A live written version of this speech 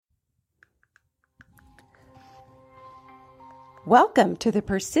Welcome to the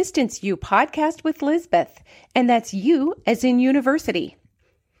Persistence U podcast with Lisbeth, and that's you as in university.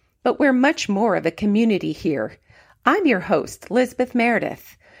 But we're much more of a community here. I'm your host, Lisbeth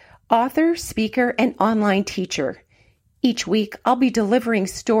Meredith, author, speaker, and online teacher. Each week, I'll be delivering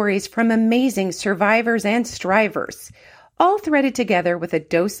stories from amazing survivors and strivers, all threaded together with a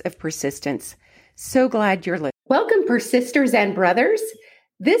dose of persistence. So glad you're listening. Welcome, persisters and brothers.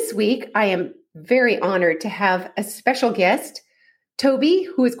 This week, I am very honored to have a special guest, Toby,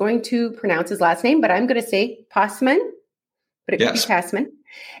 who is going to pronounce his last name, but I'm going to say Passman, but it could be Passman.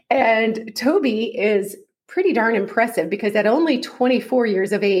 And Toby is pretty darn impressive because at only 24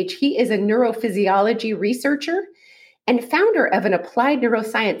 years of age, he is a neurophysiology researcher and founder of an applied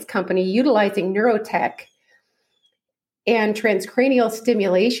neuroscience company utilizing neurotech and transcranial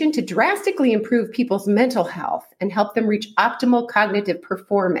stimulation to drastically improve people's mental health and help them reach optimal cognitive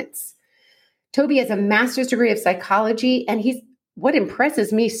performance. Toby has a master's degree of psychology, and what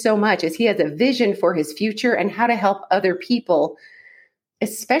impresses me so much is he has a vision for his future and how to help other people,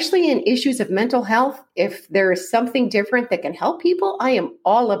 especially in issues of mental health. If there is something different that can help people, I am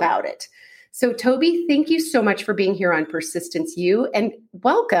all about it. So Toby, thank you so much for being here on Persistence U, and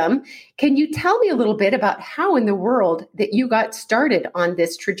welcome. Can you tell me a little bit about how in the world that you got started on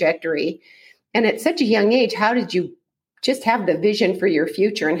this trajectory? And at such a young age, how did you just have the vision for your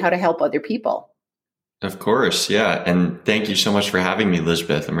future and how to help other people? Of course. Yeah. And thank you so much for having me,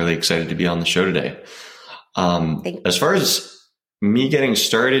 Lisbeth. I'm really excited to be on the show today. As far as me getting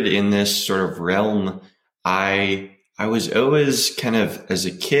started in this sort of realm, I was always kind of, as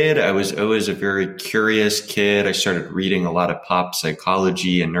a kid, I was always a very curious kid. I started reading a lot of pop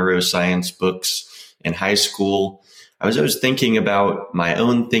psychology and neuroscience books in high school. I was always thinking about my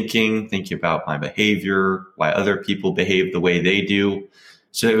own thinking about my behavior, why other people behave the way they do.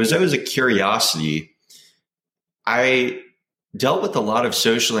 So it was always a curiosity. I dealt with a lot of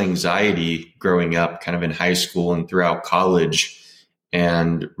social anxiety growing up, kind of in high school and throughout college,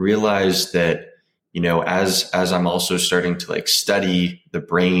 and realized that, as I'm also starting to study the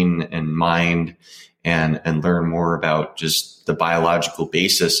brain and mind and learn more about just the biological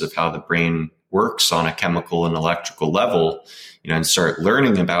basis of how the brain works on a chemical and electrical level, and start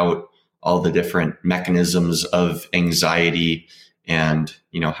learning about all the different mechanisms of anxiety and,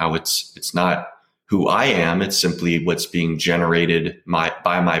 how it's not who I am. It's simply what's being generated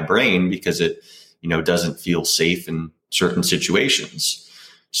by my brain because it, doesn't feel safe in certain situations.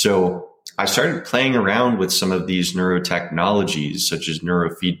 So I started playing around with some of these neurotechnologies, such as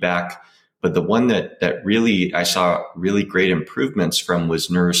neurofeedback. But the one that really I saw really great improvements from was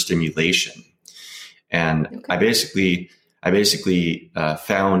neurostimulation. And okay. I basically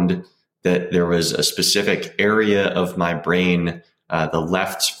found that there was a specific area of my brain, the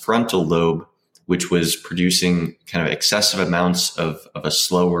left frontal lobe, which was producing kind of excessive amounts of a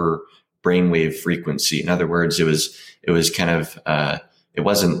slower brainwave frequency. In other words, it was kind of it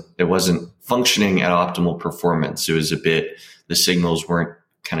wasn't functioning at optimal performance. It was the signals weren't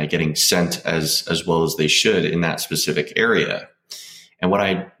kind of getting sent as well as they should in that specific area. And what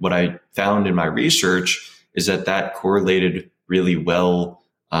I found in my research is that correlated really well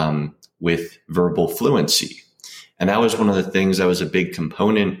with verbal fluency. And that was one of the things that was a big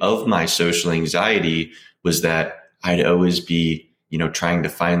component of my social anxiety, was that I'd always be, trying to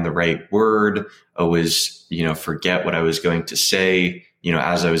find the right word, always, forget what I was going to say,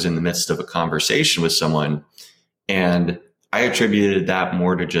 as I was in the midst of a conversation with someone. And I attributed that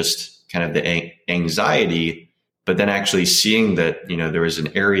more to just kind of the anxiety, but then actually seeing that, there was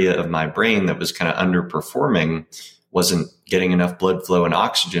an area of my brain that was kind of underperforming, wasn't getting enough blood flow and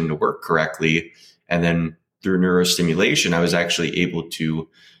oxygen to work correctly. And then through neurostimulation, I was actually able to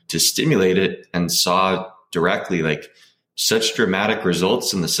stimulate it and saw directly such dramatic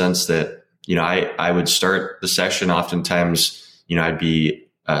results, in the sense that, I would start the session. Oftentimes,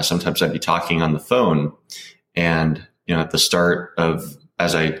 sometimes I'd be talking on the phone, and, at the start of,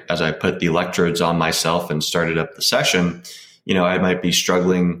 as I put the electrodes on myself and started up the session, I might be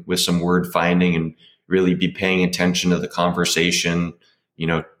struggling with some word finding and really be paying attention to the conversation,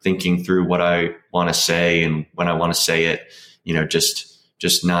 thinking through what I want to say and when I want to say it,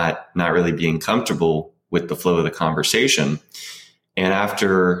 just not really being comfortable with the flow of the conversation. And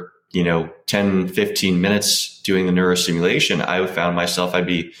after, 10, 15 minutes doing the neurostimulation, I found myself, I'd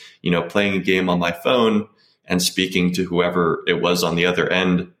be, playing a game on my phone and speaking to whoever it was on the other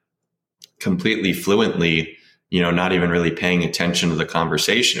end completely fluently, not even really paying attention to the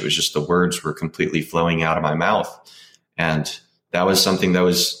conversation. It was just the words were completely flowing out of my mouth. And that was something that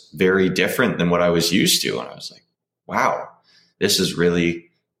was very different than what I was used to. And I was like, wow, this is really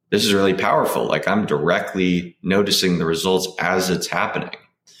this is really powerful. Like I'm directly noticing the results as it's happening.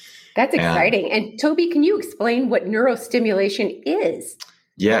 That's exciting. And Toby, can you explain what neurostimulation is?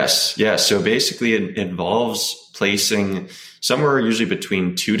 Yes. So basically it involves placing somewhere usually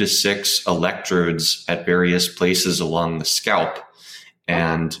between 2 to 6 electrodes at various places along the scalp.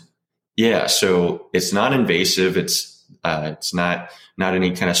 And so it's not invasive. It's not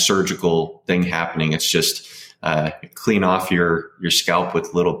any kind of surgical thing happening. It's just clean off your scalp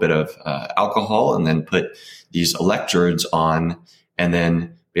with a little bit of alcohol and then put these electrodes on and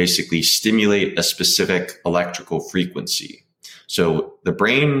then basically stimulate a specific electrical frequency. So the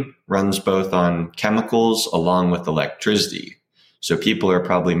brain runs both on chemicals along with electricity. So people are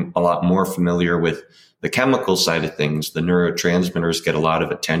probably a lot more familiar with the chemical side of things. The neurotransmitters get a lot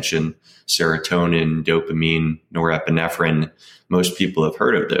of attention: serotonin, dopamine, norepinephrine. Most people have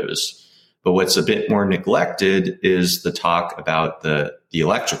heard of those. But what's a bit more neglected is the talk about the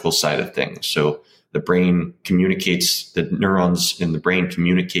electrical side of things. So the brain communicates, the neurons in the brain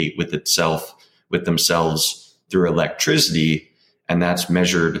communicate with themselves through electricity, and that's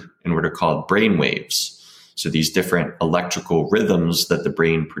measured in what are called brain waves. So these different electrical rhythms that the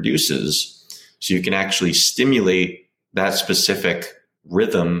brain produces. So you can actually stimulate that specific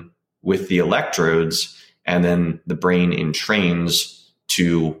rhythm with the electrodes, and then the brain entrains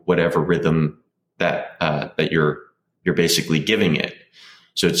to whatever rhythm that you're basically giving it.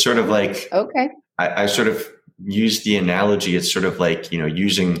 So it's sort of like, okay. I sort of use the analogy. It's sort of like,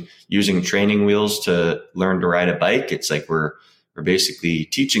 using training wheels to learn to ride a bike. It's like we're basically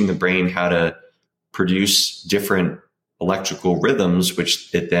teaching the brain how to produce different electrical rhythms,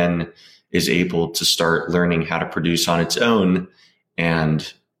 which it then is able to start learning how to produce on its own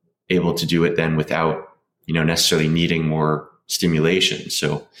and able to do it then without, necessarily needing more stimulation.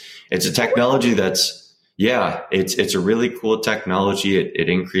 So it's a technology it's a really cool technology. It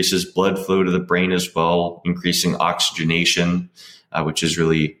increases blood flow to the brain as well, increasing oxygenation, which is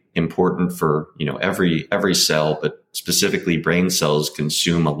really important for, every cell, but specifically brain cells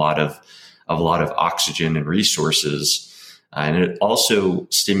consume a lot of oxygen and resources. And it also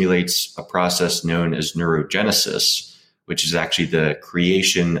stimulates a process known as neurogenesis, which is actually the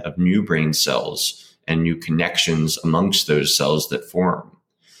creation of new brain cells and new connections amongst those cells that form.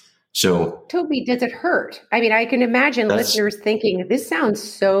 So, Toby, does it hurt? I mean, I can imagine listeners thinking, this sounds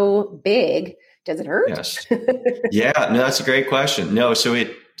so big. Does it hurt? Yes. Yeah, no, that's a great question. No, so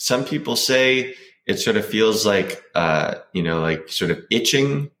some people say it sort of feels like, like sort of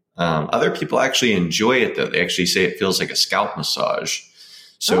itching. Other people actually enjoy it though. They actually say it feels like a scalp massage.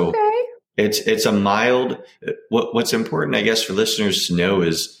 So it's a mild, what's important, I guess, for listeners to know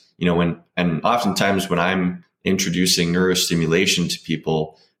is, and oftentimes when I'm introducing neurostimulation to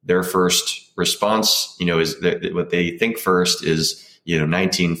people, their first response, is what they think first is,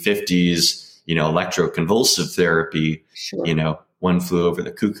 1950s, electroconvulsive therapy, sure. One flew over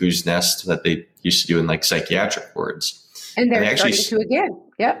the cuckoo's nest that they used to do in like psychiatric wards. And they're starting to again.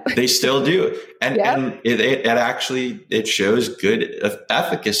 Yep. They still do. And it shows good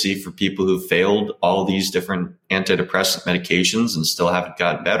efficacy for people who failed all these different antidepressant medications and still haven't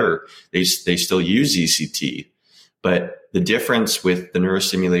gotten better. They still use ECT. But the difference with the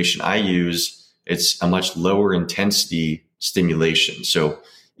neurostimulation I use, it's a much lower intensity stimulation. So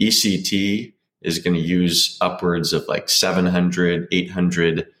ECT is going to use upwards of like 700,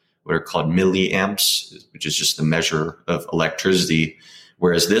 800, what are called milliamps, which is just the measure of electricity.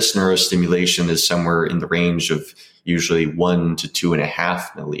 Whereas this neurostimulation is somewhere in the range of usually 1 to 2.5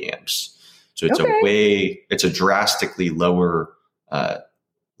 milliamps. So it's a drastically lower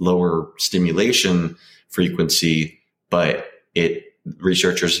stimulation frequency, but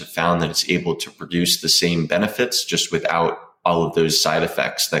researchers have found that it's able to produce the same benefits just without all of those side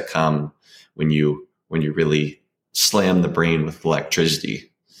effects that come when you really slam the brain with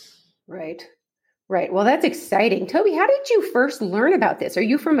electricity. Right. Well, that's exciting. Toby, how did you first learn about this? Are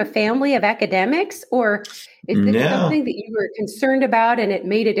you from a family of academics, or is this something that you were concerned about and it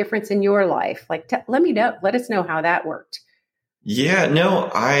made a difference in your life? Like, let us know how that worked. Yeah, no,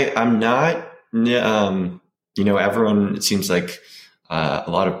 I'm not. Everyone, it seems like a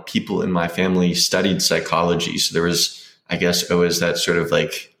lot of people in my family studied psychology. So there was, I guess, always that sort of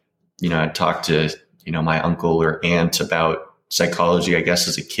like, I'd talk to, my uncle or aunt about psychology, I guess,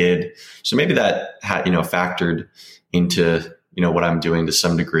 as a kid. So maybe that had, factored into, what I'm doing to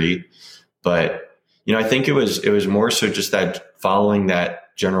some degree. But, I think it was more so just that following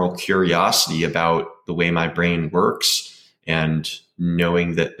that general curiosity about the way my brain works and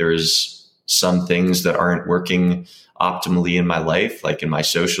knowing that there's some things that aren't working optimally in my life, like in my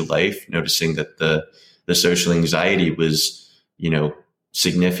social life, noticing that the social anxiety was,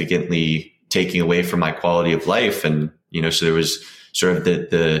 significantly taking away from my quality of life. And, so there was sort of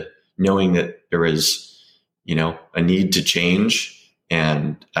the knowing that there was, a need to change.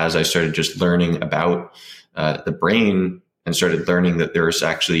 And as I started just learning about the brain and started learning that there's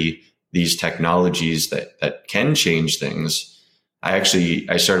actually these technologies that can change things, I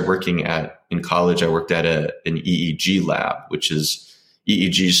started working in college. I worked at an EEG lab, which is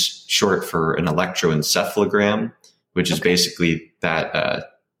EEG's short for an electroencephalogram, which is basically that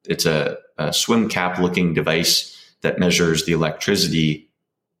it's a swim cap looking device that measures the electricity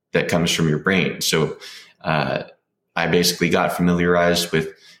that comes from your brain. So I basically got familiarized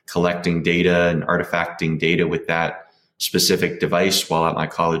with collecting data and artifacting data with that specific device while at my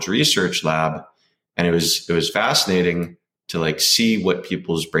college research lab. And it was fascinating to see what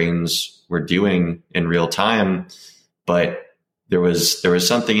people's brains were doing in real time. But there was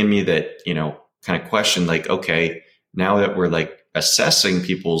something in me that, kind of questioned, okay, now that we're assessing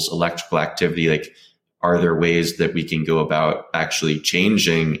people's electrical activity, are there ways that we can go about actually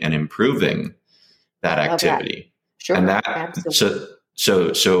changing and improving that activity? Sure. And that, absolutely.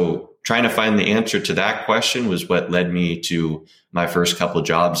 So trying to find the answer to that question was what led me to my first couple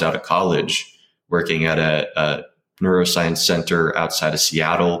jobs out of college, working at a neuroscience center outside of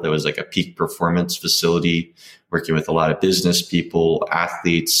Seattle. That was a peak performance facility, working with a lot of business people,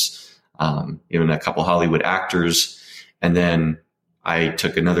 athletes, even a couple Hollywood actors. And then I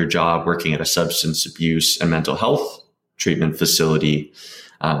took another job working at a substance abuse and mental health treatment facility,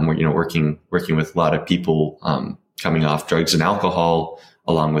 where, working with a lot of people coming off drugs and alcohol,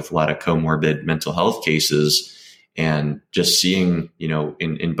 along with a lot of comorbid mental health cases, and just seeing,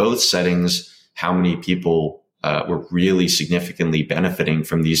 in both settings, how many people were really significantly benefiting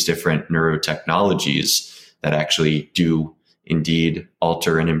from these different neurotechnologies that actually do indeed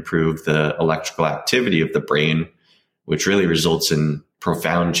alter and improve the electrical activity of the brain, which really results in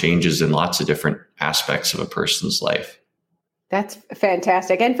profound changes in lots of different aspects of a person's life. That's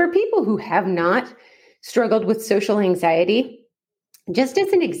fantastic. And for people who have not struggled with social anxiety, just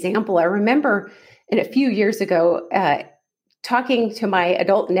as an example, I remember a few years ago talking to my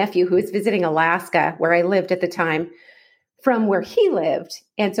adult nephew who was visiting Alaska, where I lived at the time, from where he lived.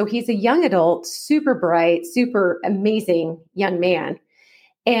 And so he's a young adult, super bright, super amazing young man.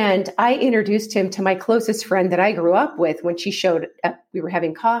 And I introduced him to my closest friend that I grew up with when she showed up. We were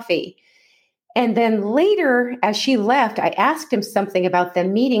having coffee. And then later, as she left, I asked him something about the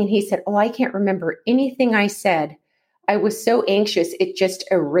meeting. He said, "Oh, I can't remember anything I said. I was so anxious. It just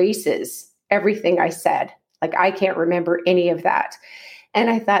erases everything I said. I can't remember any of that." And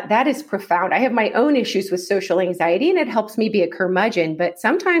I thought, that is profound. I have my own issues with social anxiety, and it helps me be a curmudgeon, but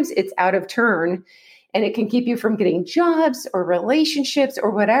sometimes it's out of turn and it can keep you from getting jobs or relationships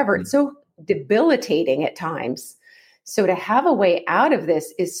or whatever. It's so debilitating at times. So to have a way out of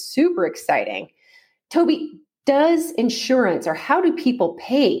this is super exciting. Toby, does insurance, or how do people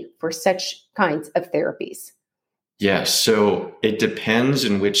pay for such kinds of therapies? Yeah, so it depends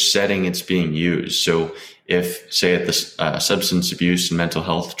in which setting it's being used. So if, say, at the substance abuse and mental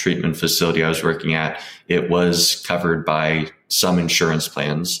health treatment facility I was working at, it was covered by some insurance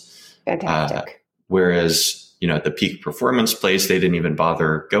plans. Fantastic. Whereas, at the peak performance place, they didn't even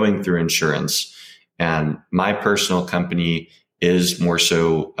bother going through insurance. And my personal company is more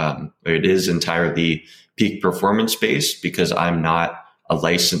so, it is entirely peak performance based because I'm not a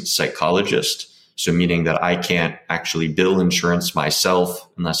licensed psychologist. So meaning that I can't actually bill insurance myself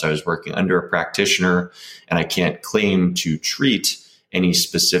unless I was working under a practitioner, and I can't claim to treat any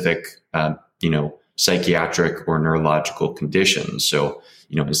specific, psychiatric or neurological conditions. So,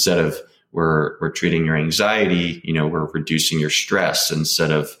 instead of we're treating your anxiety, we're reducing your stress.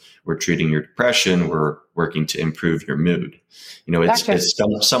 Instead of we're treating your depression, we're working to improve your mood.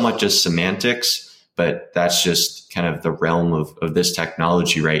 It's somewhat just semantics, but that's just kind of the realm of this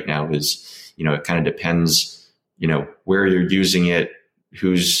technology right now is, it kind of depends, where you're using it,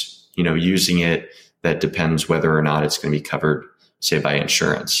 who's, using it. That depends whether or not it's going to be covered, say, by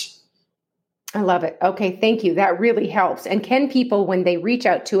insurance. I love it. Okay. Thank you. That really helps. And can people, when they reach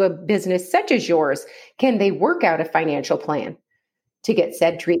out to a business such as yours, can they work out a financial plan to get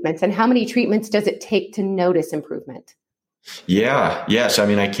said treatments? And how many treatments does it take to notice improvement? Yeah. Yes. I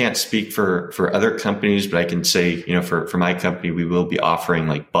mean, I can't speak for other companies, but I can say, for my company, we will be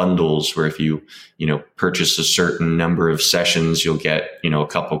offering bundles where if you, purchase a certain number of sessions, you'll get, a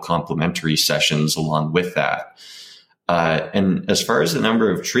couple complimentary sessions along with that. And as far as the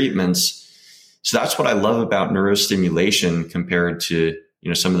number of treatments, so that's what I love about neurostimulation compared to,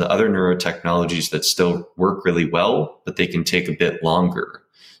 some of the other neurotechnologies that still work really well, but they can take a bit longer.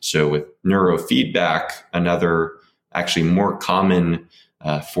 So with neurofeedback, another actually more common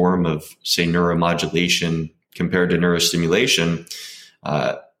form of, say, neuromodulation compared to neurostimulation,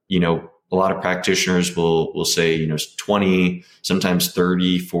 a lot of practitioners will say, 20, sometimes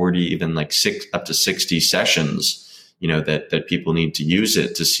 30, 40, even like up to 60 sessions, that people need to use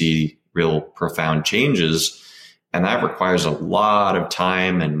it to see real profound changes. And that requires a lot of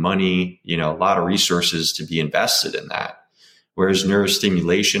time and money, a lot of resources to be invested in that. Whereas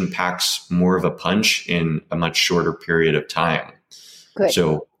neurostimulation packs more of a punch in a much shorter period of time. Good.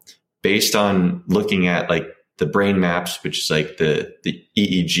 So based on looking at like the brain maps, which is like the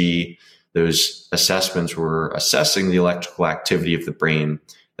EEG, those assessments were assessing the electrical activity of the brain.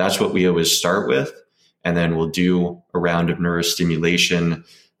 That's what we always start with. And then we'll do a round of neurostimulation,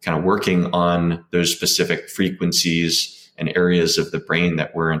 kind of working on those specific frequencies and areas of the brain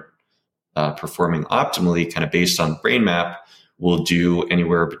that weren't performing optimally, kind of based on brain map. We'll do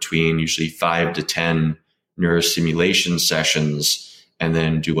anywhere between usually 5 to 10 neurostimulation sessions and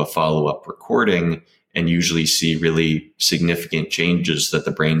then do a follow-up recording and usually see really significant changes that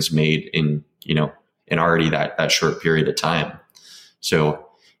the brain's made in already that short period of time. So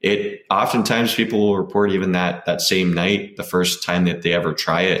oftentimes people will report even that same night, the first time that they ever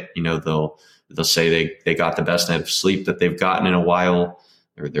try it, they'll say they got the best night of sleep that they've gotten in a while,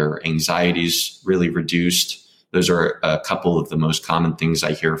 or their anxiety's really reduced. Those are a couple of the most common things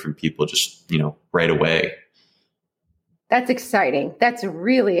I hear from people just, right away. That's exciting. That's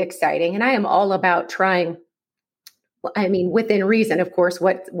really exciting. And I am all about trying, within reason, of course,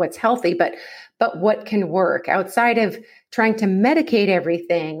 what's healthy, but what can work outside of trying to medicate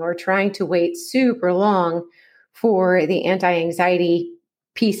everything or trying to wait super long for the anti-anxiety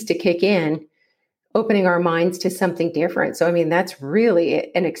piece to kick in, opening our minds to something different. So, that's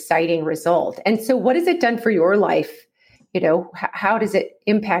really an exciting result. And so what has it done for your life? How does it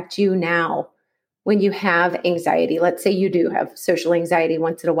impact you now when you have anxiety? Let's say you do have social anxiety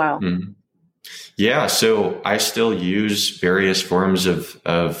once in a while. Mm-hmm. Yeah. So I still use various forms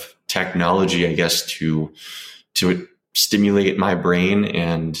of technology, I guess, to stimulate my brain.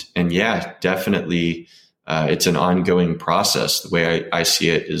 And yeah, definitely, it's an ongoing process. The way I see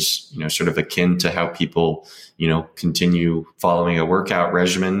it is, sort of akin to how people, continue following a workout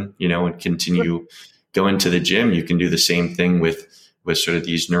regimen, and continue going to the gym. You can do the same thing with sort of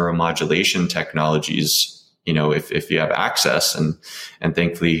these neuromodulation technologies, if you have access, and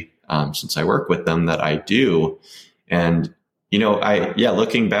thankfully, since I work with them, that I do. And,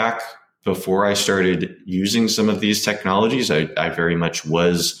 looking back before I started using some of these technologies, I very much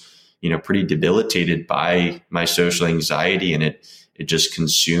was, pretty debilitated by my social anxiety, and it just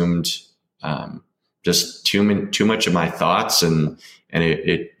consumed, just too much of my thoughts, and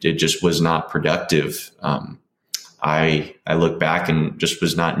it just was not productive. I look back and just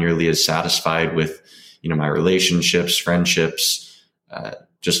was not nearly as satisfied with, my relationships, friendships,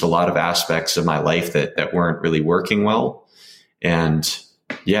 just a lot of aspects of my life that weren't really working well. And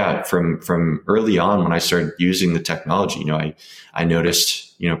yeah, from early on when I started using the technology, I noticed,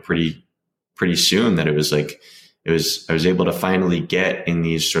 pretty soon that I was able to finally get in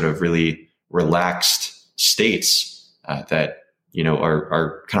these sort of really relaxed states that,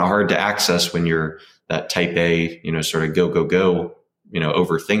 are kind of hard to access when you're that type A, sort of go,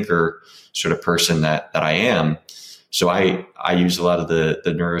 overthinker sort of person that I am. So I use a lot of the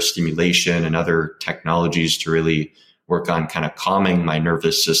neurostimulation and other technologies to really work on kind of calming my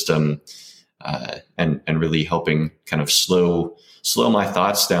nervous system, and really helping kind of slow my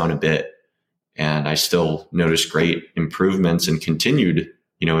thoughts down a bit. And I still notice great improvements and continued,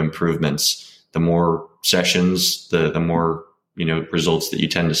 improvements. The more sessions, the more, results that you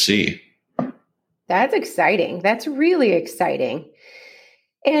tend to see. That's exciting. That's really exciting.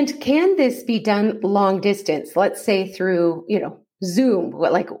 And can this be done long distance? Let's say through, Zoom.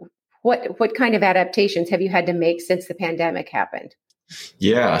 What kind of adaptations have you had to make since the pandemic happened?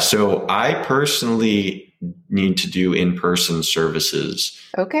 Yeah. So I personally need to do in-person services.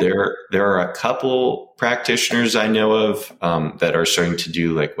 Okay. There are a couple practitioners I know of that are starting to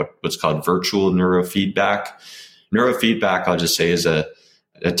do like what's called virtual neurofeedback. Neurofeedback, I'll just say, is a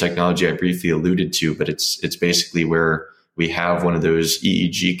technology I briefly alluded to, but it's basically where we have one of those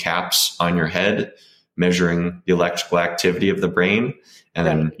EEG caps on your head measuring the electrical activity of the brain. And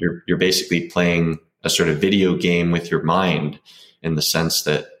then you're basically playing a sort of video game with your mind, in the sense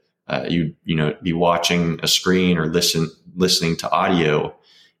that you be watching a screen or listening to audio,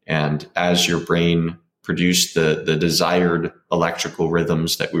 and as your brain produced the desired electrical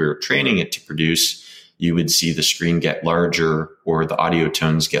rhythms that we were training it to produce, you would see the screen get larger or the audio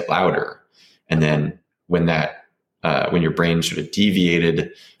tones get louder. And then when your brain sort of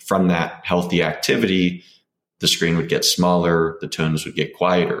deviated from that healthy activity, the screen would get smaller, the tones would get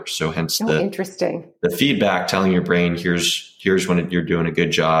quieter. So hence interesting. The feedback telling your brain, here's when you're doing a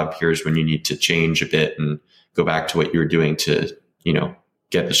good job. Here's when you need to change a bit and go back to what you were doing to,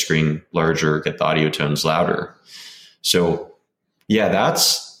 get the screen larger, get the audio tones louder. So yeah,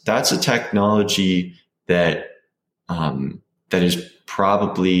 that's a technology that is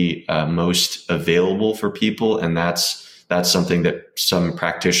probably most available for people. And that's something that some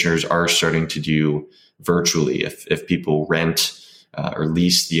practitioners are starting to do virtually. If people rent or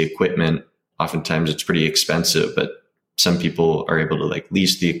lease the equipment, oftentimes it's pretty expensive, but some people are able to like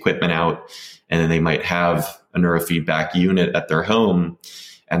lease the equipment out, and then they might have a neurofeedback unit at their home.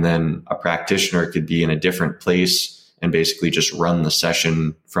 And then a practitioner could be in a different place and basically just run the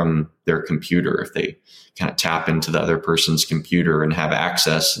session from their computer. If they kind of tap into the other person's computer and have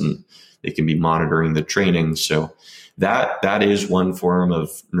access, and they can be monitoring the training. So that is one form of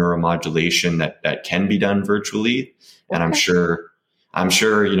neuromodulation that can be done virtually. And I'm sure,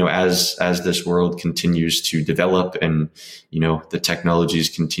 as this world continues to develop and, the technologies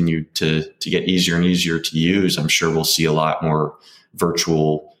continue to get easier and easier to use, I'm sure we'll see a lot more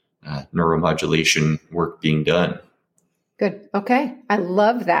virtual neuromodulation work being done. Good. Okay. I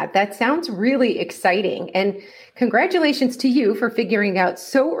love that. That sounds really exciting. And congratulations to you for figuring out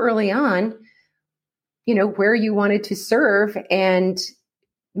so early on, where you wanted to serve and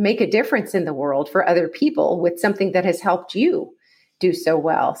make a difference in the world for other people with something that has helped you do so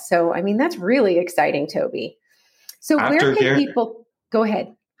well. So, that's really exciting, Toby. So where can people go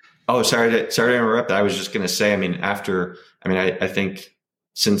ahead? Oh, sorry to interrupt. I was just going to say, I think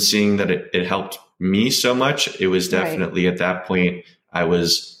since seeing that it helped me so much, it was definitely at that point, I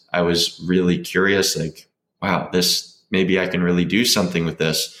was really curious, like, wow, maybe I can really do something with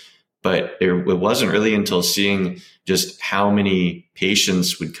this. But it wasn't really until seeing just how many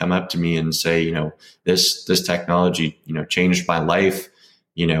patients would come up to me and say, this technology, changed my life,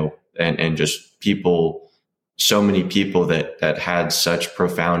 and just so many people that had such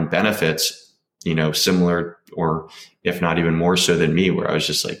profound benefits, similar, or if not even more so than me, where I was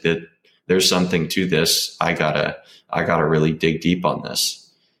just like, there's something to this. I gotta really dig deep on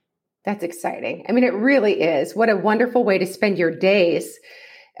this. That's exciting. It really is. What a wonderful way to spend your days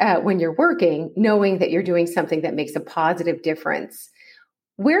when you're working, knowing that you're doing something that makes a positive difference.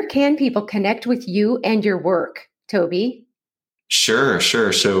 Where can people connect with you and your work, Toby? Sure.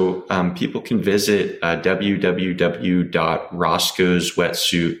 So people can visit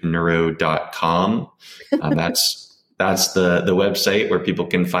www.roscoeswetsuitneuro.com. That's the website where people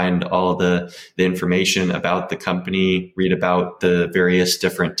can find all the information about the company, read about the various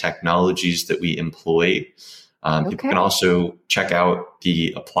different technologies that we employ. People can also check out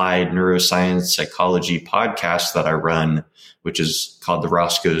the Applied Neuroscience Psychology podcast that I run, which is called the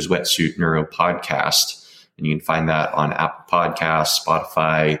Roscoe's Wetsuit Neuro Podcast. And you can find that on Apple Podcasts,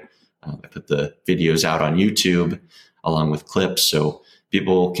 Spotify. I put the videos out on YouTube along with clips. So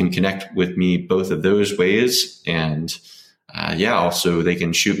people can connect with me both of those ways. And also they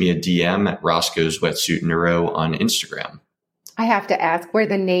can shoot me a DM at Roscoe's Wetsuit Neuro on Instagram. I have to ask where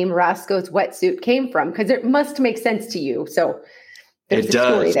the name Roscoe's Wetsuit came from, because it must make sense to you. So there's a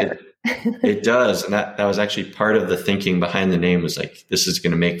story there. It does. And that was actually part of the thinking behind the name, was like, this is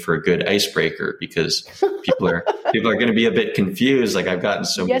going to make for a good icebreaker, because people are going to be a bit confused. Like, I've gotten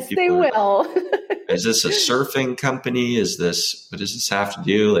so many people. Yes, they will. Is this a surfing company? What does this have to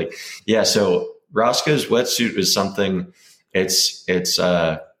do? Like, yeah. So Roscoe's Wetsuit is something, it's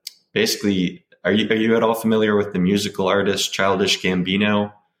basically, are you at all familiar with the musical artist Childish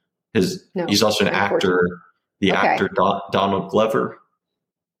Gambino? No, he's also an actor, actor Donald Glover.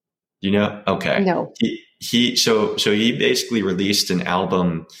 Okay. No. He basically released an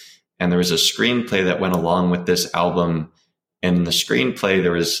album, and there was a screenplay that went along with this album. And in the screenplay,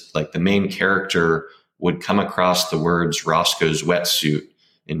 there was like the main character would come across the words Roscoe's Wetsuit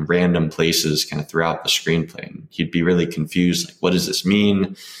in random places kind of throughout the screenplay. And he'd be really confused, like, what does this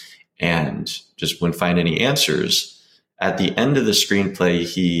mean? And just wouldn't find any answers. At the end of the screenplay,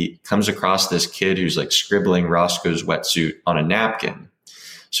 he comes across this kid who's like scribbling Roscoe's Wetsuit on a napkin.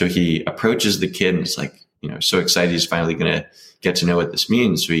 So he approaches the kid and is like, so excited he's finally going to get to know what this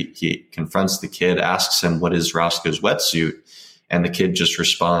means. So he confronts the kid, asks him, what is Roscoe's Wetsuit? And the kid just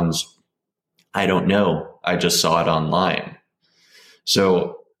responds, I don't know. I just saw it online.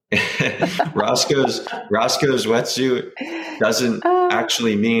 So Roscoe's Wetsuit doesn't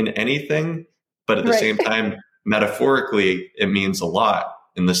actually mean anything, but at the same time, metaphorically, it means a lot,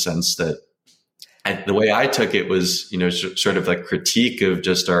 in the sense that the way I took it was, sort of like critique of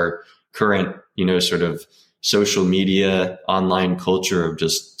just our current, sort of social media, online culture of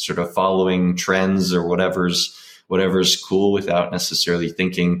just sort of following trends or whatever's cool without necessarily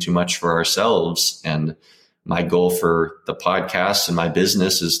thinking too much for ourselves. And my goal for the podcast and my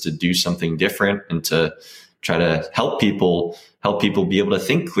business is to do something different and to try to help people be able to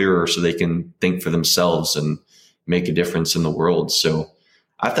think clearer so they can think for themselves and make a difference in the world. So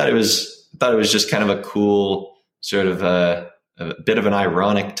I thought it was just kind of a cool sort of a bit of an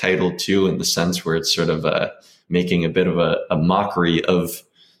ironic title too, in the sense where it's sort of making a bit of a mockery of,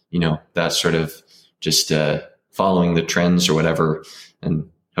 that sort of just following the trends or whatever and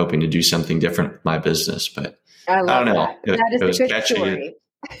hoping to do something different with my business. But I don't know. That is it was a good catchy. Story.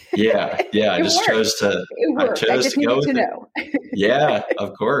 Yeah. I just chose to go with it. Yeah,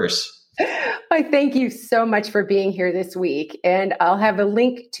 of course. I thank you so much for being here this week. And I'll have a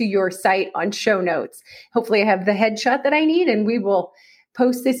link to your site on show notes. Hopefully I have the headshot that I need and we will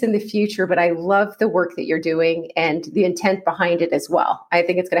post this in the future. But I love the work that you're doing and the intent behind it as well. I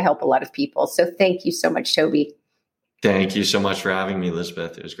think it's going to help a lot of people. So thank you so much, Toby. Thank you so much for having me,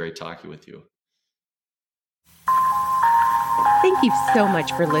 Elizabeth. It was great talking with you. Thank you so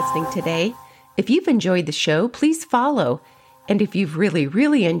much for listening today. If you've enjoyed the show, please follow. And if you've really,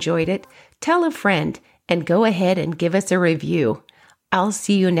 really enjoyed it, tell a friend and go ahead and give us a review. I'll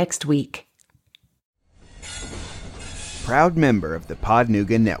see you next week. Proud member of the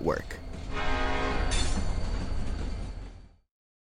Podnuga Network.